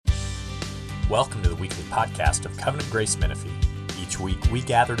Welcome to the weekly podcast of Covenant Grace Menifee. Each week we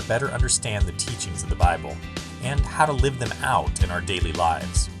gather to better understand the teachings of the Bible and how to live them out in our daily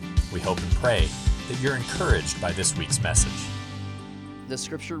lives. We hope and pray that you're encouraged by this week's message. The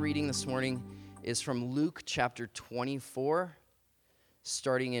scripture reading this morning is from Luke chapter 24,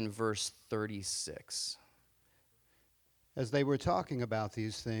 starting in verse 36. As they were talking about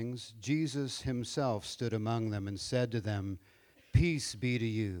these things, Jesus himself stood among them and said to them, "Peace be to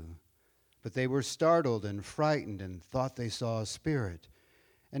you." But they were startled and frightened and thought they saw a spirit.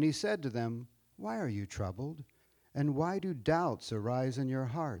 And he said to them, "Why are you troubled? And why do doubts arise in your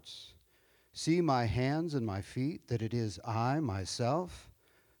hearts? See my hands and my feet, that it is I myself?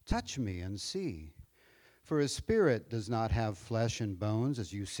 Touch me and see. For a spirit does not have flesh and bones,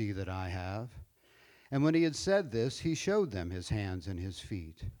 as you see that I have." And when he had said this, he showed them his hands and his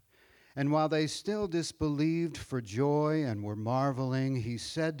feet. And while they still disbelieved for joy and were marveling, he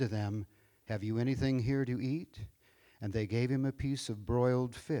said to them, "Have you anything here to eat?" And they gave him a piece of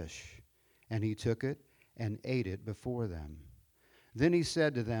broiled fish, and he took it and ate it before them. Then he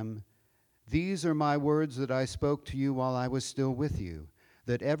said to them, "These are my words that I spoke to you while I was still with you,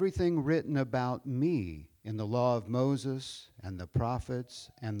 that everything written about me in the law of Moses and the prophets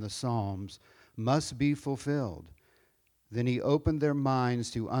and the Psalms must be fulfilled." Then he opened their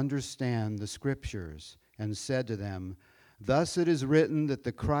minds to understand the Scriptures and said to them, "Thus it is written that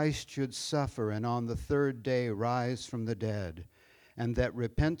the Christ should suffer and on the third day rise from the dead, and that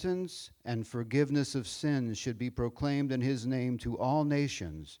repentance and forgiveness of sins should be proclaimed in his name to all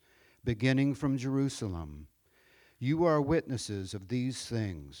nations, beginning from Jerusalem. You are witnesses of these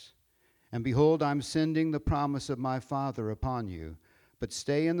things. And behold, I'm sending the promise of my Father upon you, but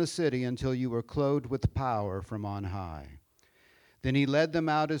stay in the city until you are clothed with power from on high." Then he led them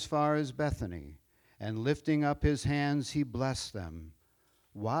out as far as Bethany, and lifting up his hands, he blessed them.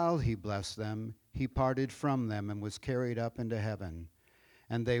 While he blessed them, he parted from them and was carried up into heaven.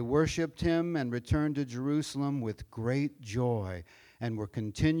 And they worshipped him and returned to Jerusalem with great joy, and were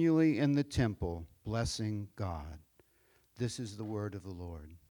continually in the temple, blessing God. This is the word of the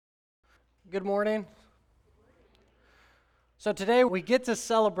Lord. Good morning. So today we get to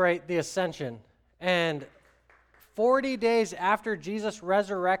celebrate the Ascension. And 40 days after Jesus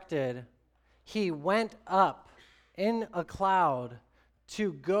resurrected, he went up in a cloud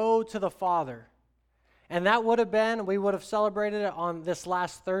to go to the Father. And that would have been, we would have celebrated it on this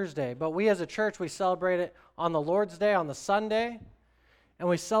last Thursday. But we as a church, we celebrate it on the Lord's Day, on the Sunday. And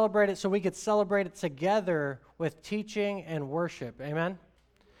we celebrate it so we could celebrate it together with teaching and worship. Amen?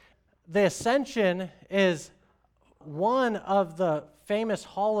 The Ascension is one of the famous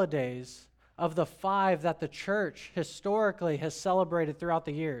holidays of the 5 that the church historically has celebrated throughout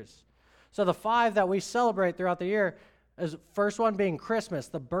the years. So the 5 that we celebrate throughout the year is first one being Christmas,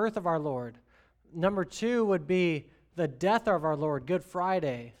 the birth of our Lord. Number 2 would be the death of our Lord, Good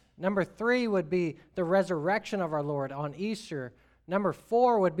Friday. Number 3 would be the resurrection of our Lord on Easter. Number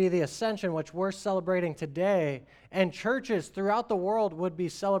 4 would be the Ascension, which we're celebrating today. And churches throughout the world would be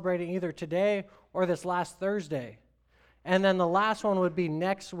celebrating either today or this last Thursday. And then the last one would be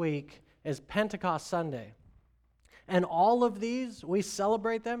next week is Pentecost Sunday. And all of these, we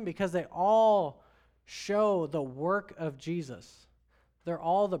celebrate them because they all show the work of Jesus. They're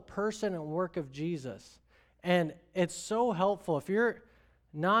all the person and work of Jesus. And it's so helpful. If you're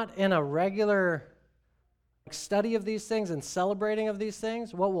not in a regular study of these things and celebrating of these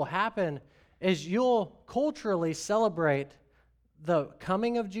things, what will happen is you'll culturally celebrate the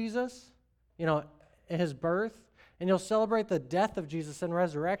coming of Jesus, his birth, and you'll celebrate the death of Jesus and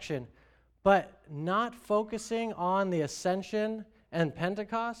resurrection. But not focusing on the Ascension and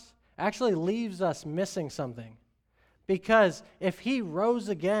Pentecost actually leaves us missing something. Because if he rose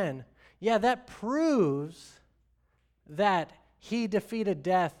again, that proves that he defeated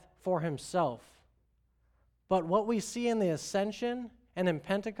death for himself. But what we see in the Ascension and in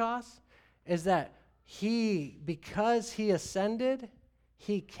Pentecost is that because he ascended,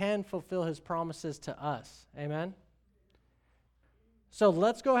 he can fulfill his promises to us. Amen? So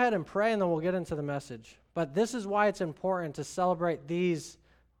let's go ahead and pray, and then we'll get into the message. But this is why it's important to celebrate these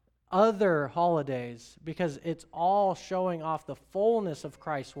other holidays, because it's all showing off the fullness of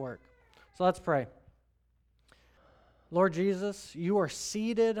Christ's work. So let's pray. Lord Jesus, you are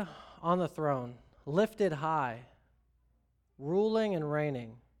seated on the throne, lifted high, ruling and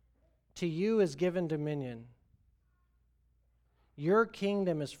reigning. To you is given dominion. Your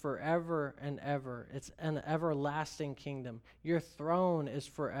kingdom is forever and ever. It's an everlasting kingdom. Your throne is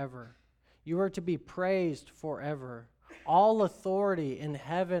forever. You are to be praised forever. All authority in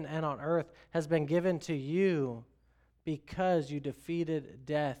heaven and on earth has been given to you because you defeated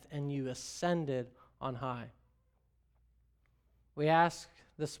death and you ascended on high. We ask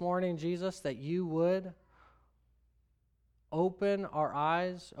this morning, Jesus, that you would open our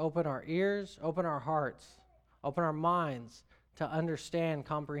eyes, open our ears, open our hearts, open our minds to understand,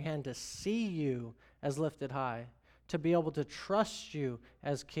 comprehend, to see you as lifted high, to be able to trust you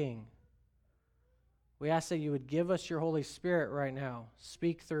as King. We ask that you would give us your Holy Spirit right now.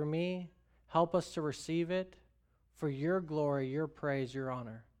 Speak through me. Help us to receive it for your glory, your praise, your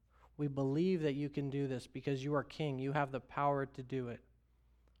honor. We believe that you can do this because you are King. You have the power to do it.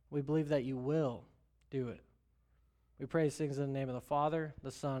 We believe that you will do it. We pray these things in the name of the Father,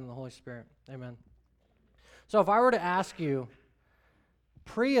 the Son, and the Holy Spirit. Amen. So if I were to ask you,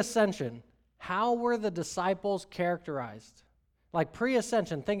 pre-ascension, how were the disciples characterized? Like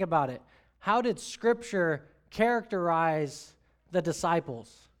pre-ascension, think about it. How did Scripture characterize the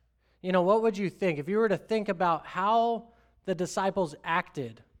disciples? You know, what would you think? If you were to think about how the disciples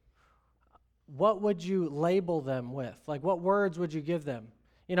acted, what would you label them with? Like, what words would you give them?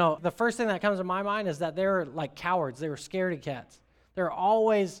 You know, the first thing that comes to my mind is that they were like cowards. They were scaredy cats. They're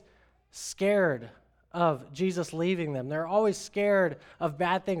always scared of Jesus leaving them. They're always scared of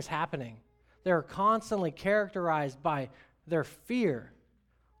bad things happening. They're constantly characterized by their fear.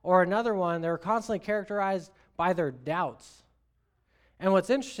 Or another one, they're constantly characterized by their doubts. And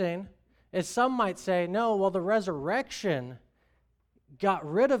what's interesting is some might say, no, well, the resurrection got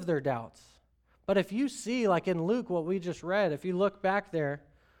rid of their doubts. But if you see, like in Luke, what we just read, if you look back there,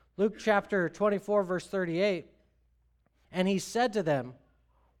 Luke chapter 24, verse 38, and he said to them,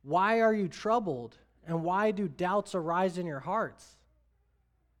 why are you troubled, and why do doubts arise in your hearts?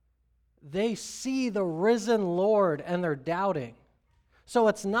 They see the risen Lord, and they're doubting. So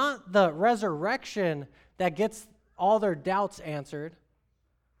it's not the resurrection that gets all their doubts answered.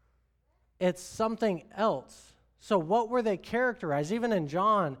 It's something else. So what were they characterized? Even in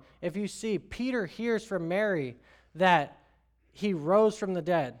John, if you see, Peter hears from Mary that he rose from the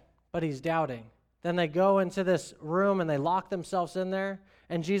dead, but he's doubting. Then they go into this room and they lock themselves in there,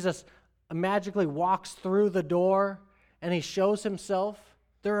 and Jesus magically walks through the door and he shows himself.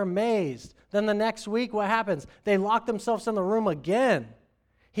 They're amazed. Then the next week, what happens? They lock themselves in the room again.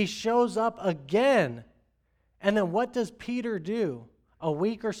 He shows up again. And then what does Peter do? A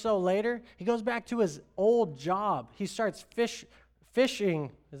week or so later, he goes back to his old job. He starts fishing.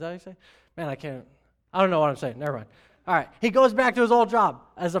 Is that what you say? Man, I don't know what I'm saying. Never mind. All right. He goes back to his old job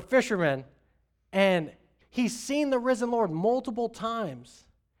as a fisherman, and he's seen the risen Lord multiple times,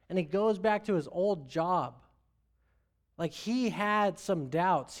 and he goes back to his old job. Like, he had some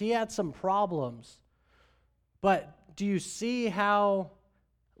doubts. He had some problems. But do you see how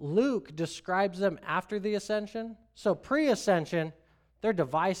Luke describes them after the ascension? So pre-ascension, they're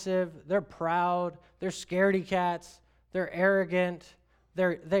divisive, they're proud, they're scaredy cats, they're arrogant,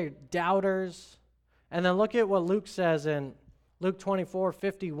 they're doubters. And then look at what Luke says in Luke 24,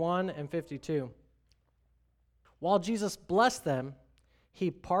 51 and 52. While Jesus blessed them, he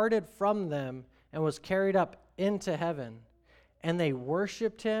parted from them and was carried up into heaven. And they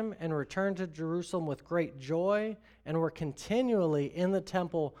worshiped him and returned to Jerusalem with great joy and were continually in the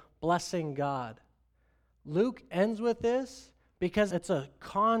temple blessing God. Luke ends with this because it's a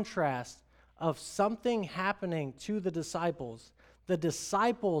contrast of something happening to the disciples. The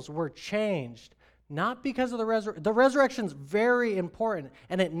disciples were changed, not because of the resurrection. The resurrection's very important,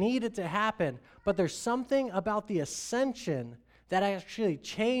 and it needed to happen, but there's something about the ascension that actually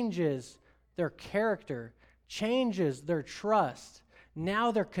changes their character, changes their trust.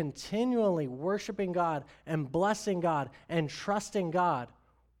 Now they're continually worshiping God and blessing God and trusting God.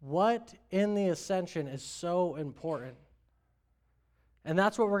 What in the ascension is so important? And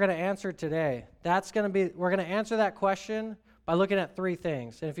that's what we're going to answer today. We're going to answer that question by looking at three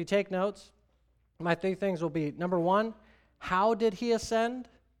things. And if you take notes, my three things will be, number one, how did he ascend?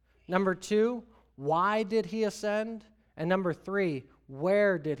 Number two, why did he ascend? And number three,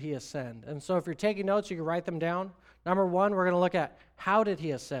 where did he ascend? And so if you're taking notes, you can write them down. Number one, we're going to look at how did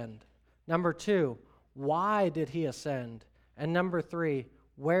he ascend? Number two, why did he ascend? And number three,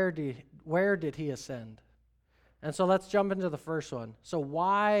 where did he ascend? And so let's jump into the first one. So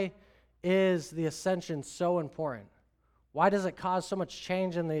why is the ascension so important? Why does it cause so much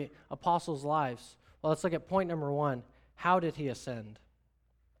change in the apostles' lives? Well, let's look at point number one. How did he ascend?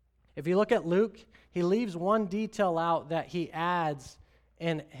 If you look at Luke, he leaves one detail out that he adds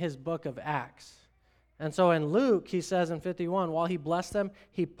in his book of Acts. And so in Luke, he says in 51, while he blessed them,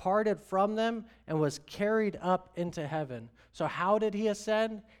 he parted from them and was carried up into heaven. So how did he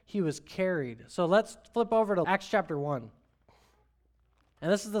ascend? He was carried. So let's flip over to Acts chapter 1.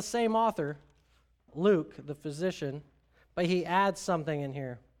 And this is the same author, Luke, the physician, but he adds something in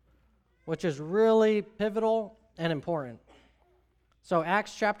here, which is really pivotal and important. So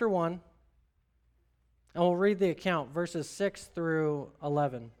Acts chapter 1, and we'll read the account, verses 6 through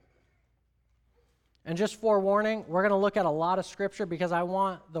 11. And just forewarning, we're going to look at a lot of scripture because I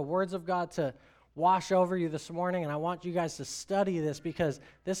want the words of God to wash over you this morning, and I want you guys to study this because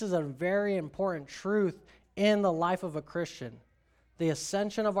this is a very important truth in the life of a Christian. The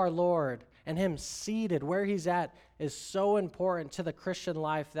ascension of our Lord and him seated where he's at is so important to the Christian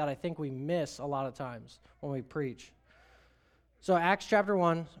life that I think we miss a lot of times when we preach. So Acts chapter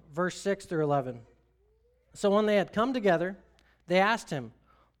 1, verse 6 through 11. So when they had come together, they asked him,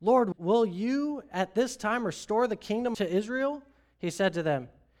 Lord, will you at this time restore the kingdom to Israel? He said to them,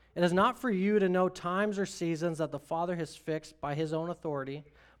 it is not for you to know times or seasons that the Father has fixed by his own authority,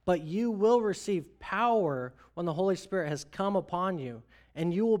 but you will receive power when the Holy Spirit has come upon you,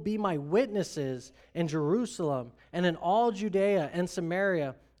 and you will be my witnesses in Jerusalem and in all Judea and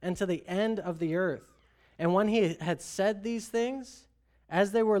Samaria and to the end of the earth. And when he had said these things,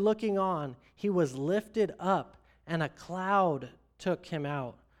 as they were looking on, he was lifted up, and a cloud took him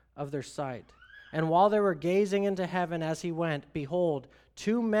out of their sight. And while they were gazing into heaven as he went, behold,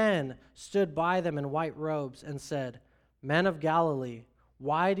 2 men stood by them in white robes and said, Men of Galilee,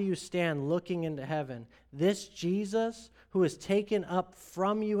 why do you stand looking into heaven? This Jesus, who is taken up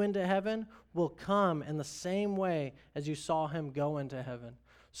from you into heaven, will come in the same way as you saw him go into heaven.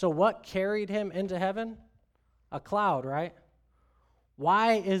 So what carried him into heaven? A cloud, right?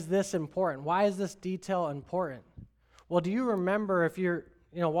 Why is this important? Why is this detail important? Well, do you remember, if you're,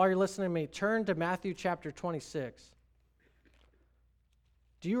 while you're listening to me, turn to Matthew chapter 26.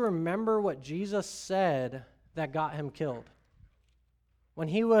 Do you remember what Jesus said that got him killed? When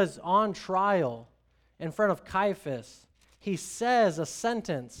he was on trial in front of Caiaphas, he says a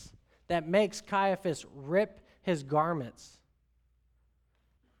sentence that makes Caiaphas rip his garments.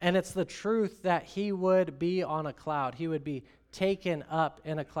 And it's the truth that he would be on a cloud. He would be taken up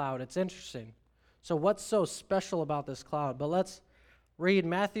in a cloud. It's interesting. So what's so special about this cloud? But let's read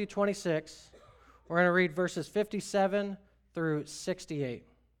Matthew 26. We're going to read verses 57 through 68.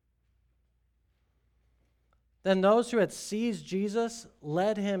 Then those who had seized Jesus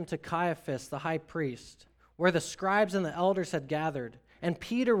led him to Caiaphas, the high priest, where the scribes and the elders had gathered. And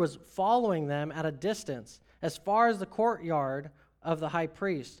Peter was following them at a distance, as far as the courtyard of the high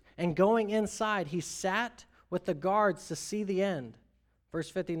priest. And going inside, he sat with the guards to see the end. Verse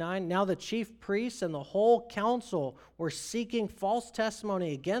 59, now the chief priests and the whole council were seeking false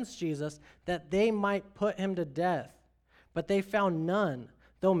testimony against Jesus that they might put him to death. But they found none,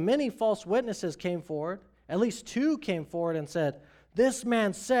 though many false witnesses came forward. At least 2 came forward and said, this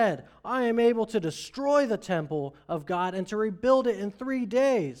man said, I am able to destroy the temple of God and to rebuild it in 3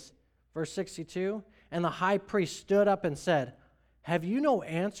 days. Verse 62, and the high priest stood up and said, have you no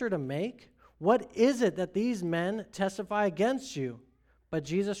answer to make? What is it that these men testify against you? But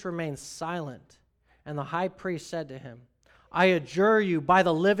Jesus remained silent, and the high priest said to him, I adjure you by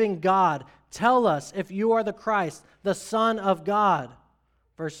the living God, tell us if you are the Christ, the Son of God.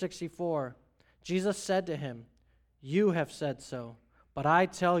 Verse 64, Jesus said to him, you have said so, but I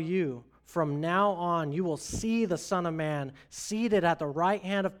tell you, from now on you will see the Son of Man seated at the right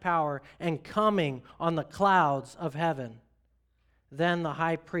hand of power and coming on the clouds of heaven. Then the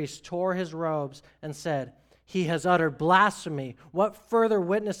high priest tore his robes and said, he has uttered blasphemy. What further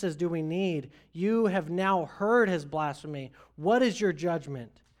witnesses do we need? You have now heard his blasphemy. What is your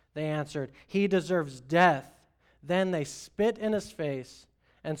judgment? They answered, he deserves death. Then they spit in his face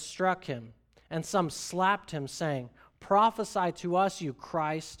and struck him. And some slapped him, saying, prophesy to us, you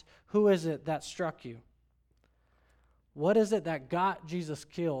Christ. Who is it that struck you? What is it that got Jesus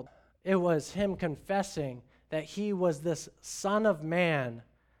killed? It was him confessing that he was this Son of Man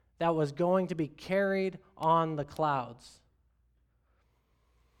that was going to be carried on the clouds.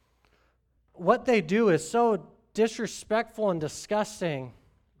 What they do is so disrespectful and disgusting,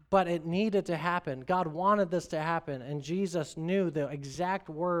 but it needed to happen. God wanted this to happen, and Jesus knew the exact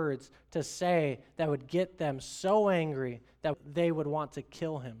words to say that would get them so angry that they would want to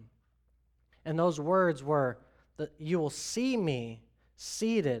kill him. And those words were, you will see me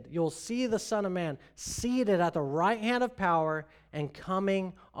seated. You'll see the Son of Man seated at the right hand of power and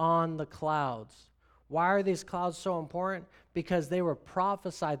coming on the clouds. Why are these clouds so important? Because they were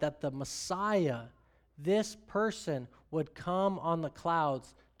prophesied that the Messiah, this person, would come on the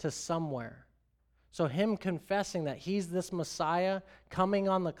clouds to somewhere. So him confessing that he's this Messiah coming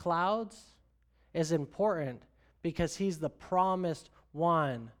on the clouds is important because he's the promised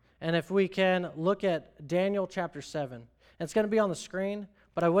one. And if we can look at Daniel chapter 7. It's going to be on the screen,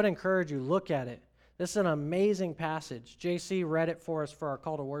 but I would encourage you, look at it. This is an amazing passage. JC read it for us for our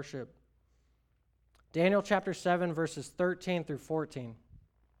call to worship. Daniel chapter 7, verses 13 through 14.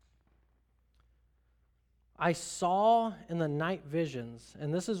 I saw in the night visions,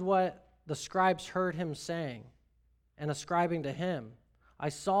 and this is what the scribes heard him saying and ascribing to him. I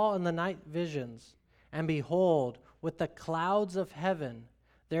saw in the night visions, and behold, with the clouds of heaven,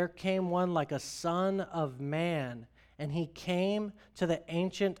 there came one like a son of man, and he came to the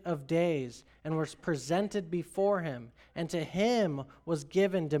Ancient of Days and was presented before him. And to him was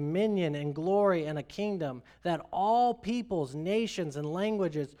given dominion and glory and a kingdom, that all peoples, nations, and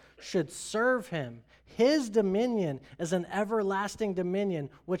languages should serve him. His dominion is an everlasting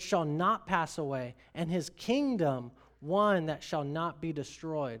dominion which shall not pass away, and his kingdom one that shall not be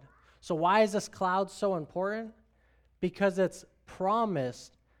destroyed. So why is this cloud so important? Because it's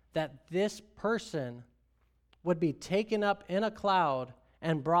promised that this person would be taken up in a cloud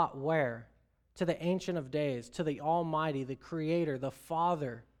and brought where? To the Ancient of Days, to the Almighty, the Creator, the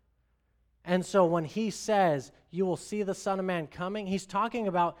Father. And so when he says, you will see the Son of Man coming, he's talking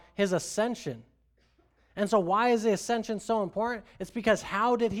about his ascension. And so why is the ascension so important? It's because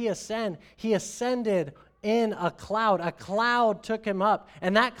how did he ascend? He ascended in a cloud. A cloud took him up.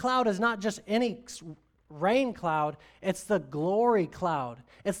 And that cloud is not just any rain cloud, it's the glory cloud.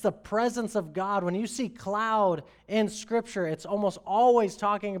 It's the presence of God. When you see cloud in Scripture, it's almost always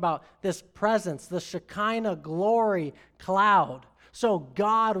talking about this presence, the Shekinah glory cloud. So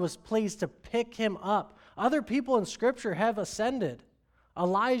God was pleased to pick him up. Other people in Scripture have ascended.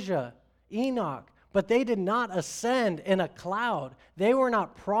 Elijah, Enoch, but they did not ascend in a cloud. They were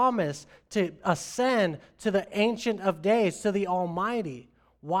not promised to ascend to the Ancient of Days, to the Almighty.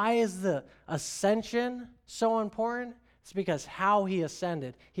 Why is the ascension so important? It's because how he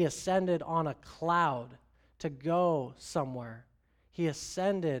ascended. He ascended on a cloud to go somewhere. He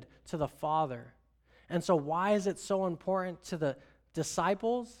ascended to the Father. And so why is it so important to the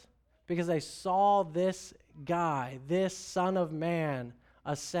disciples? Because they saw this guy, this Son of Man,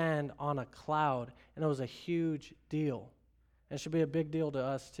 ascend on a cloud. And it was a huge deal. It should be a big deal to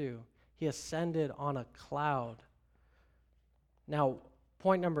us too. He ascended on a cloud. Now,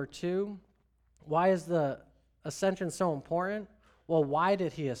 point number 2, why is the ascension so important? Well, why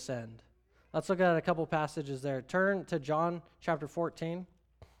did he ascend? Let's look at a couple passages there. Turn to John chapter 14.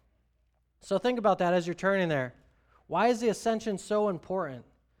 So think about that as you're turning there. Why is the ascension so important?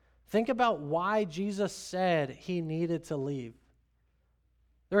 Think about why Jesus said he needed to leave.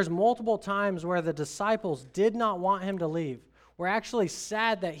 There's multiple times where the disciples did not want him to leave. We're actually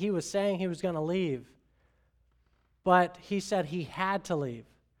sad that he was saying he was going to leave. But he said he had to leave.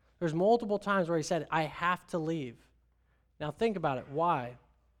 There's multiple times where he said, I have to leave. Now think about it. Why?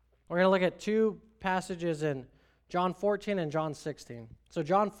 We're going to look at 2 passages in John 14 and John 16. So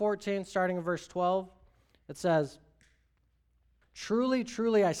John 14, starting in verse 12, it says, Truly,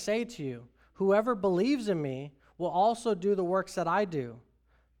 truly, I say to you, whoever believes in me will also do the works that I do.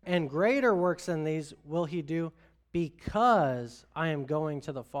 And greater works than these will he do, because I am going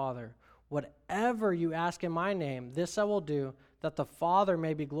to the Father. Whatever you ask in my name, this I will do, that the Father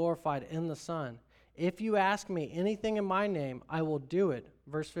may be glorified in the Son. If you ask me anything in my name, I will do it.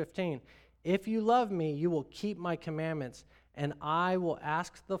 Verse 15, if you love me, you will keep my commandments, and I will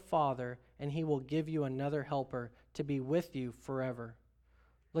ask the Father, and he will give you another helper to be with you forever.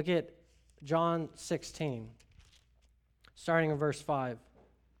 Look at John 16, starting in verse 5.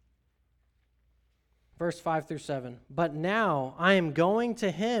 Verse 5 through 7. But now I am going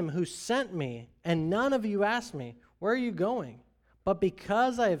to him who sent me, and none of you asked me, where are you going? But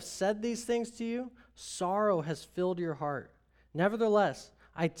because I have said these things to you, sorrow has filled your heart. Nevertheless,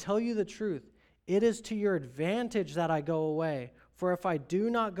 I tell you the truth. It is to your advantage that I go away. For if I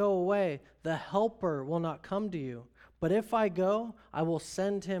do not go away, the Helper will not come to you. But if I go, I will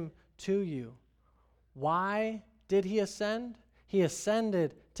send him to you. Why did he ascend? He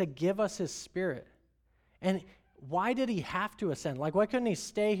ascended to give us his Spirit. And why did he have to ascend? Like, why couldn't he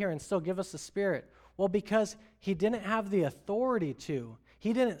stay here and still give us the Spirit? Well, because he didn't have the authority to.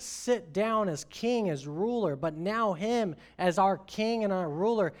 He didn't sit down as king, as ruler, but now him as our king and our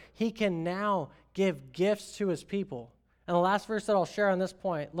ruler, he can now give gifts to his people. And the last verse that I'll share on this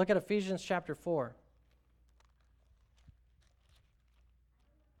point, look at Ephesians chapter 4.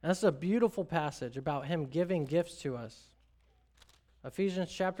 And this is a beautiful passage about him giving gifts to us.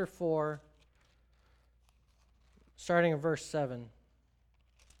 Ephesians chapter 4, starting in verse 7.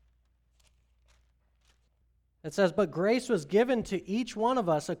 It says, but grace was given to each one of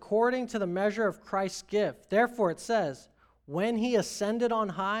us according to the measure of Christ's gift. Therefore it says, when he ascended on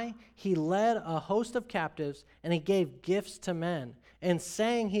high, he led a host of captives, and he gave gifts to men. In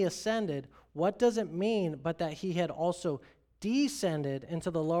saying he ascended, What does it mean but that he had also descended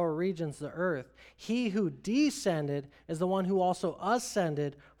into the lower regions of the earth? He who descended is the one who also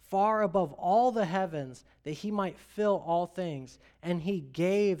ascended far above all the heavens, that he might fill all things. And he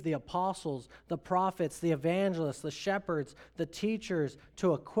gave the apostles, the prophets, the evangelists, the shepherds, the teachers,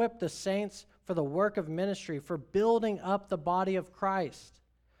 to equip the saints for the work of ministry, for building up the body of Christ.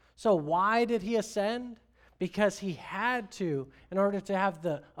 So why did he ascend? Because he had to, in order to have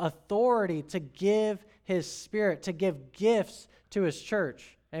the authority to give his Spirit, to give gifts to his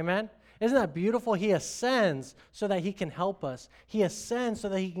church. Amen? Isn't that beautiful? He ascends so that he can help us. He ascends so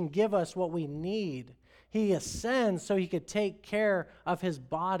that he can give us what we need. He ascends so he could take care of his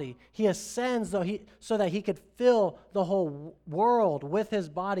body. He ascends so that he could fill the whole world with his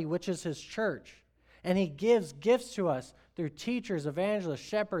body, which is his church. And he gives gifts to us through teachers, evangelists,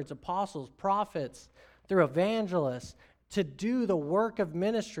 shepherds, apostles, prophets, through evangelists, to do the work of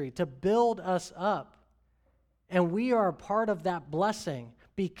ministry, to build us up. And we are a part of that blessing.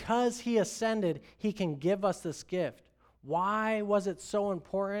 Because he ascended, he can give us this gift. Why was it so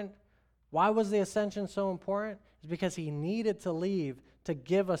important? Why was the ascension so important? It's because he needed to leave to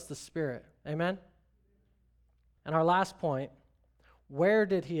give us the Spirit. Amen? And our last point, where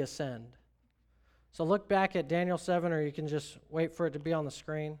did he ascend? So look back at Daniel 7, or you can just wait for it to be on the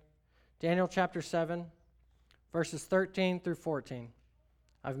screen. Daniel chapter 7, verses 13 through 14.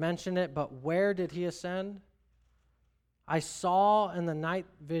 I've mentioned it, but where did he ascend? I saw in the night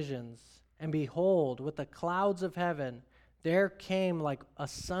visions, and behold, with the clouds of heaven, there came like a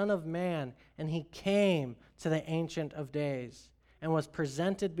son of man, and he came to the Ancient of Days, and was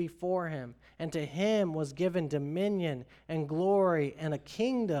presented before him, and to him was given dominion and glory and a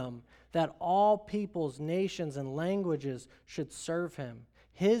kingdom, that all peoples, nations, and languages should serve him.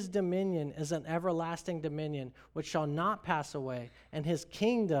 His dominion is an everlasting dominion which shall not pass away, and his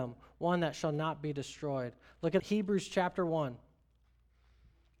kingdom one that shall not be destroyed. Look at Hebrews chapter 1.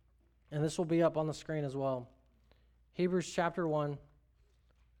 And this will be up on the screen as well. Hebrews chapter 1,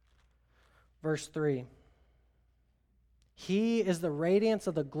 verse 3. He is the radiance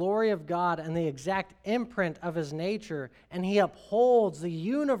of the glory of God and the exact imprint of his nature, and he upholds the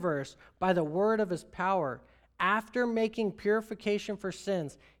universe by the word of his power. After making purification for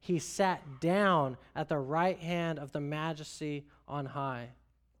sins, he sat down at the right hand of the Majesty on high.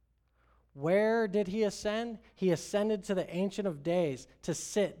 Where did he ascend? He ascended to the Ancient of Days to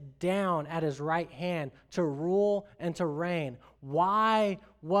sit down at his right hand, to rule and to reign. Why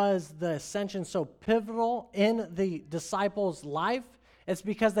was the ascension so pivotal in the disciples' life? It's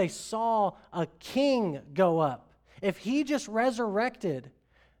because they saw a king go up. If he just resurrected,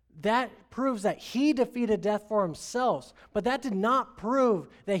 that proves that he defeated death for himself. But that did not prove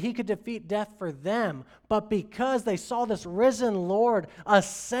that he could defeat death for them. But because they saw this risen Lord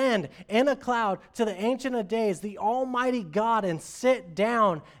ascend in a cloud to the Ancient of Days, the Almighty God, and sit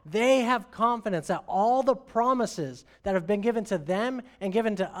down, they have confidence that all the promises that have been given to them and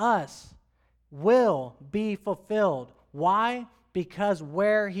given to us will be fulfilled. Why? Because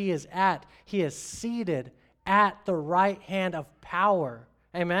where he is seated at the right hand of power.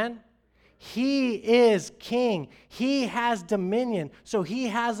 Amen? He is king. He has dominion. So he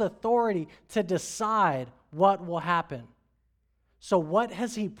has authority to decide what will happen. So what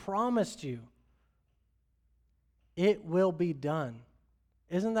has he promised you? It will be done.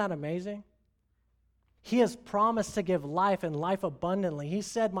 Isn't that amazing? He has promised to give life and life abundantly. He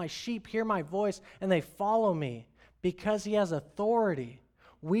said, "My sheep hear my voice and they follow me," because he has authority.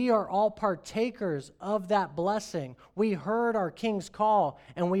 We are all partakers of that blessing. We heard our King's call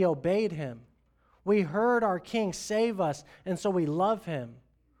and we obeyed him. We heard our King save us, and so we love him.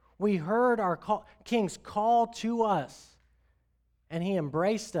 We heard our King's call to us, and he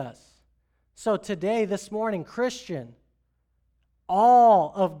embraced us. So today, this morning, Christian,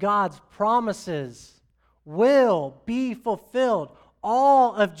 all of God's promises will be fulfilled.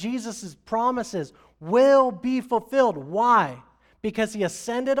 All of Jesus' promises will be fulfilled. Why? Because he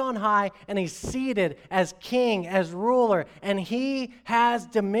ascended on high and he's seated as king, as ruler, and he has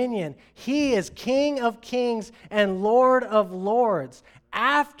dominion. He is King of kings and Lord of lords.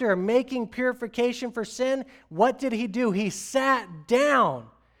 After making purification for sin, what did he do? He sat down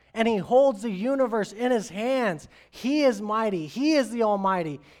and he holds the universe in his hands. He is mighty. He is the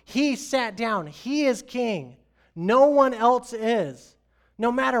Almighty. He sat down. He is king. No one else is.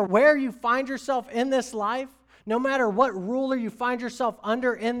 No matter where you find yourself in this life, no matter what ruler you find yourself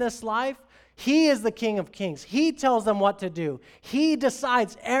under in this life, he is the King of Kings. He tells them what to do. He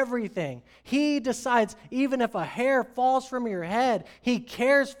decides everything. He decides even if a hair falls from your head, he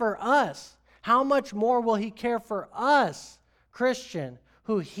cares for us. How much more will he care for us, Christian,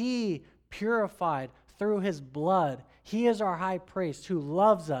 who he purified through his blood. He is our high priest who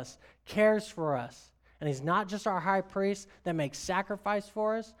loves us, cares for us. And he's not just our high priest that makes sacrifice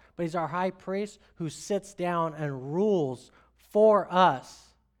for us, but he's our high priest who sits down and rules for us.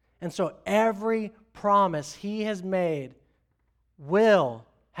 And so every promise he has made will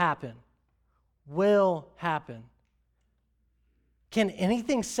happen. Will happen. Can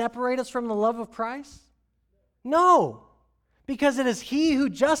anything separate us from the love of Christ? No, because it is he who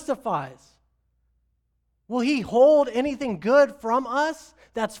justifies. Will he hold anything good from us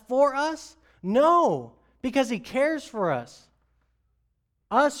that's for us? No, because he cares for us.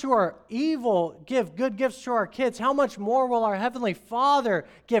 Us who are evil give good gifts to our kids. How much more will our Heavenly Father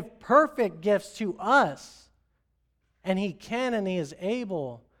give perfect gifts to us? And he can and he is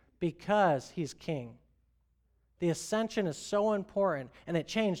able because he's king. The ascension is so important, and it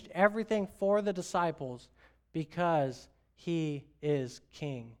changed everything for the disciples because he is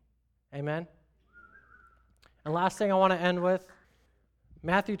king. Amen? And last thing I want to end with,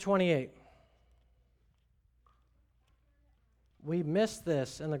 Matthew 28. We miss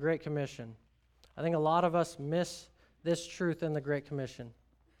this in the Great Commission. I think a lot of us miss this truth in the Great Commission.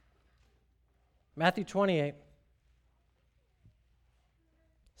 Matthew 28,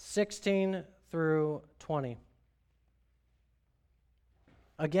 16 through 20.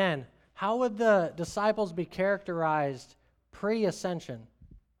 Again, how would the disciples be characterized pre-ascension?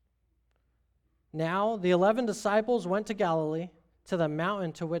 Now, the 11 disciples went to Galilee, to the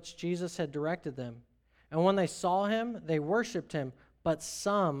mountain to which Jesus had directed them. And when they saw him, they worshiped him, but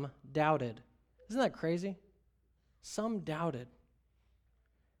some doubted. Isn't that crazy? Some doubted.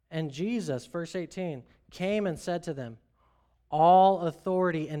 And Jesus, verse 18, came and said to them, "All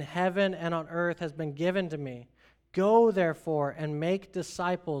authority in heaven and on earth has been given to me. Go, therefore, and make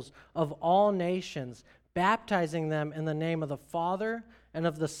disciples of all nations, baptizing them in the name of the Father and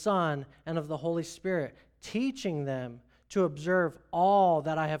of the Son and of the Holy Spirit, teaching them to observe all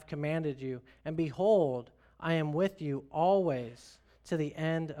that I have commanded you. And behold, I am with you always to the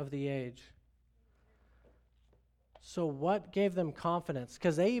end of the age." So what gave them confidence?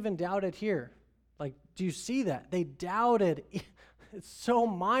 Because they even doubted here. Like, do you see that? They doubted. It's so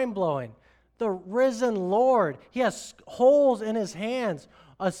mind-blowing. The risen Lord, he has holes in his hands,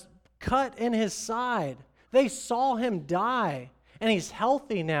 a cut in his side. They saw him die, and he's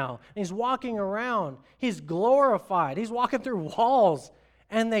healthy now. And he's walking around. He's glorified. He's walking through walls,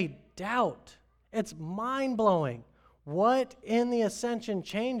 and they doubt. It's mind-blowing. What in the ascension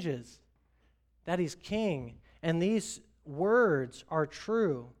changes? That he's king, and these words are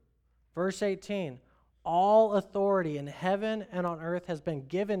true. Verse 18, all authority in heaven and on earth has been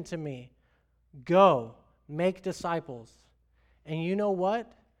given to me. Go, make disciples. And you know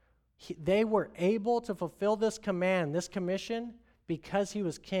what? They were able to fulfill this command, this commission, because he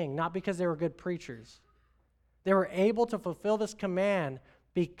was king, not because they were good preachers. They were able to fulfill this command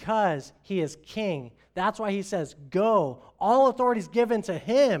because he is king. That's why he says, go. All authority is given to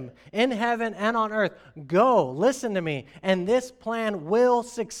him in heaven and on earth. Go, listen to me, and this plan will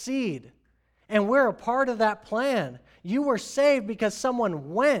succeed. And we're a part of that plan. You were saved because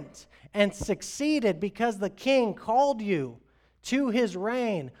someone went and succeeded because the king called you to his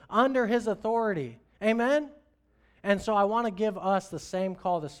reign, under his authority. Amen? And so I want to give us the same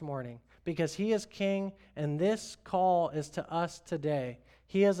call this morning because he is king, and this call is to us today.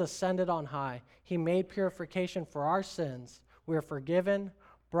 He has ascended on high. He made purification for our sins. We are forgiven,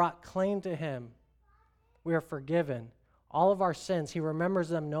 brought clean to him. We are forgiven. All of our sins, he remembers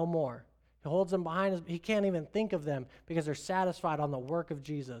them no more. He holds them behind us. He can't even think of them because they're satisfied on the work of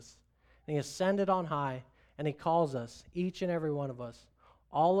Jesus. And he ascended on high, and he calls us, each and every one of us.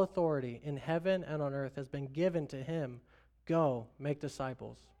 All authority in heaven and on earth has been given to him. Go, make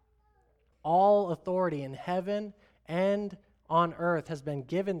disciples. All authority in heaven and on earth has been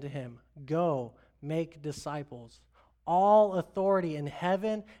given to him. Go, make disciples. All authority in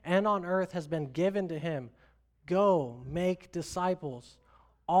heaven and on earth has been given to him. Go, make disciples.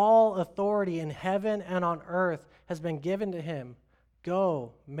 All authority in heaven and on earth has been given to him.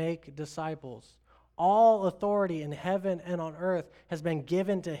 Go, make disciples. All authority in heaven and on earth has been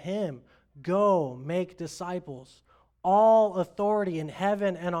given to him. Go, make disciples. All authority in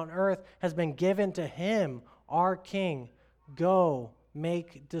heaven and on earth has been given to him, our King. Go,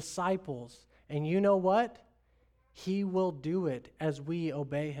 make disciples. And you know what? He will do it as we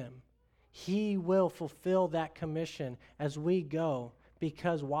obey him. He will fulfill that commission as we go.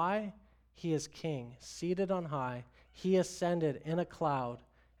 Because why? He is king, seated on high. He ascended in a cloud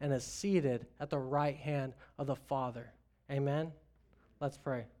and is seated at the right hand of the Father. Amen? Let's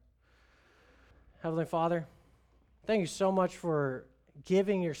pray. Heavenly Father, thank you so much for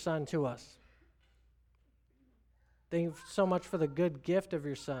giving your Son to us. Thank you so much for the good gift of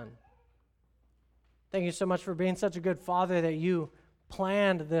your Son. Thank you so much for being such a good Father that you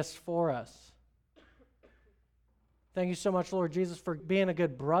planned this for us. Thank you so much, Lord Jesus, for being a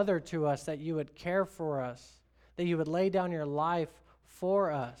good brother to us, that you would care for us, that you would lay down your life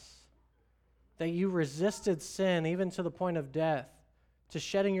for us, that you resisted sin even to the point of death, to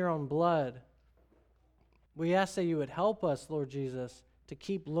shedding your own blood. We ask that you would help us, Lord Jesus, to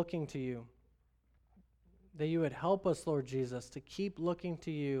keep looking to you. That you would help us, Lord Jesus, to keep looking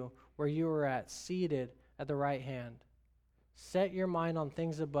to you where you are at, seated at the right hand. Set your mind on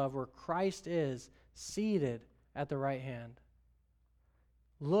things above where Christ is, seated at the right hand.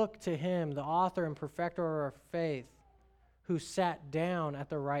 Look to him, the author and perfecter of our faith, who sat down at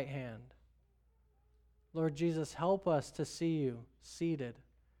the right hand. Lord Jesus, help us to see you seated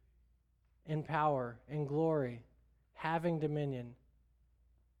in power, in glory, having dominion.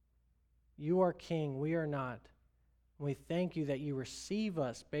 You are king, we are not. We thank you that you receive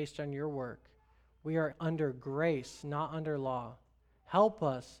us based on your work. We are under grace, not under law. Help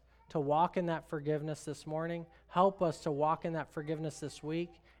us to walk in that forgiveness this morning. Help us to walk in that forgiveness this week.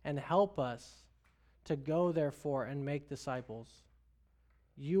 And help us to go, therefore, and make disciples.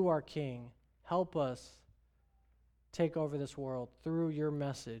 You are king. Help us take over this world through your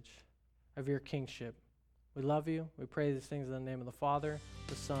message of your kingship. We love you. We pray these things in the name of the Father,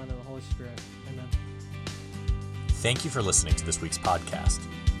 the Son, and the Holy Spirit. Amen. Thank you for listening to this week's podcast.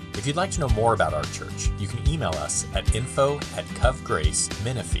 If you'd like to know more about our church, you can email us at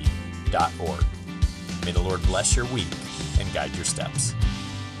info@covgracemenifee.org. May the Lord bless your week and guide your steps.